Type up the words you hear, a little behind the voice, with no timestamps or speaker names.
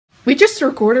We just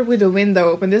recorded with the window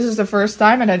open. This is the first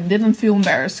time and I didn't feel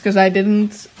embarrassed because I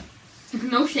didn't...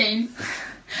 No shame.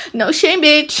 No shame,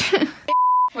 bitch.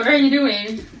 What are you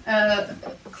doing?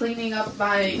 Cleaning up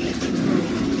my...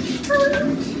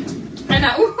 I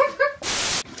know.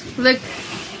 Look,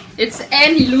 it's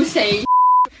Annie Lucy.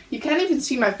 You can't even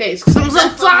see my face because I'm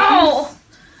so tall.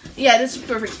 Yeah, this is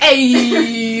perfect. Hey,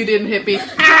 you didn't hit me.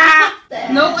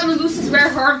 No one loses their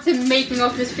heart in the making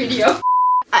of this video.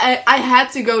 I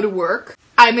had to go to work.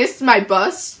 I missed my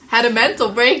bus. Had a mental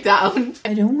breakdown.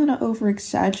 I don't want to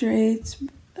over-exaggerate.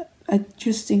 I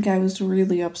just think I was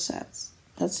really upset.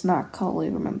 That's not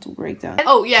calling a mental breakdown.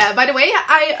 Oh yeah, by the way,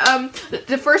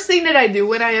 the first thing that I do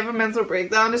when I have a mental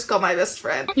breakdown is call my best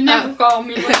friend. You never call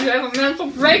me when you have a mental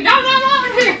breakdown. I'm out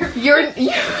of here. You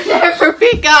never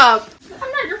pick up.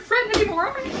 I'm not your friend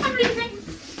anymore. I'm leaving.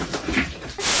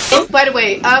 By the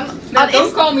way,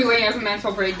 don't call me when you have a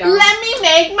mental breakdown. Let me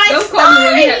make my don't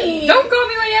story. Don't call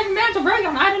me when you have a mental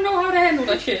breakdown. I don't know how to handle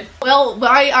that shit. Well,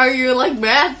 why are you like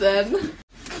mad then?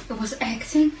 It was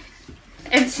acting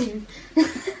and singing.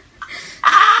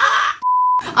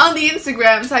 On the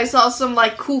Instagrams, I saw some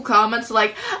like cool comments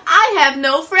like, I have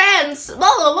no friends. Blah,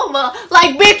 blah, blah, blah.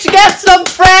 Like, bitch, get some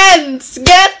friends.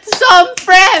 Get some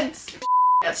friends.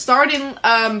 Start in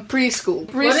preschool.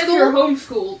 What if you're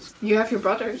homeschooled? You have your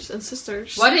brothers and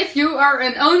sisters. What if you are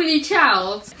an only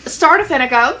child? Start a fan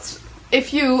account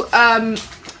if you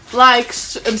like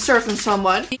a certain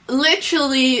someone.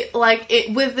 Literally, like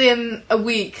within a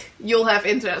week, you'll have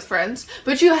internet friends.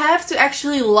 But you have to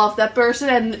actually love that person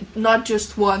and not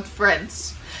just want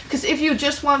friends. Because if you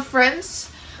just want friends,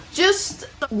 just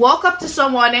walk up to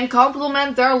someone and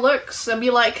compliment their looks and be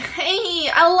like, hey,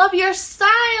 I love your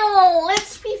style.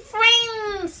 Let's be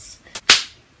friends.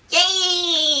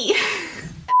 Yay!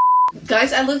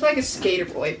 Guys, I look like a skater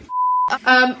boy.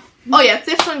 Oh yeah,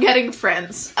 tips on getting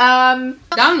friends.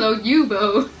 Download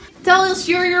Yubo. Tell us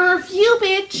your review,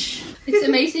 bitch. It's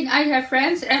amazing. I have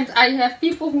friends and I have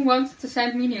people who want to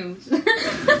send me news.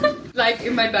 Like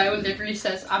in my bio literally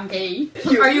says I'm gay.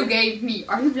 Are you gay? Me.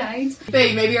 Are you blind?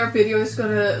 Faye, maybe our video is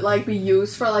gonna like be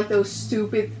used for like those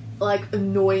stupid like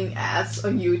annoying ads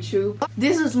on YouTube.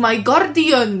 This is my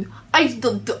guardian.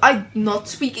 I not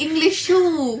speak English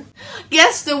too.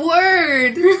 Guess the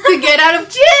word to get out of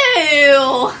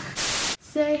jail.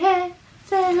 Say hey,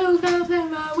 say who comes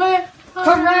in my way.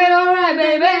 Come right, alright,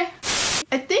 baby.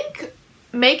 I think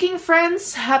making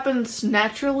friends happens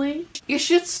naturally. You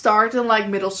should start in like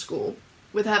middle school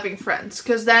with having friends,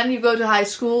 because then you go to high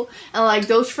school and like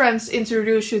those friends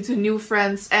introduce you to new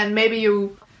friends, and maybe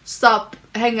you stop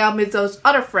hanging out with those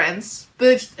other friends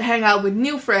but hang out with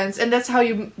new friends, and that's how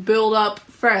you build up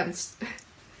friends.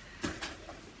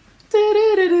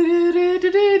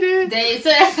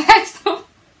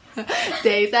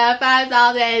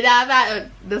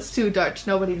 That's too Dutch,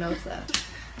 nobody knows that.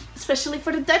 Especially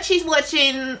for the Dutchies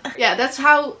watching. Yeah, that's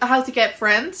how to get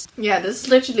friends. Yeah, this is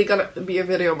literally gonna be a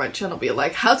video on my channel, be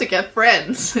like, how to get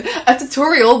friends. A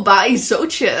tutorial by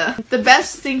zoowtjuh. The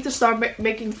best thing to start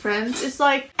making friends is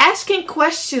like asking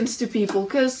questions to people,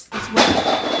 because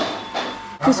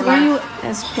when you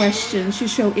ask questions, you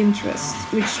show interest,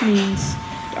 which means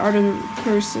the other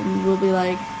person will be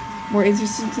like more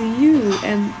interested in you.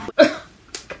 And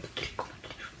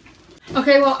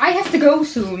okay, well, I have to go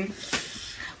soon.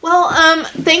 Well,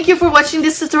 thank you for watching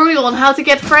this tutorial on how to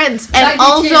get friends, and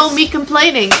also me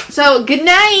complaining. So, good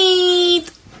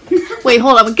night! Wait,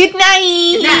 hold on. Good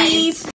night! Good night!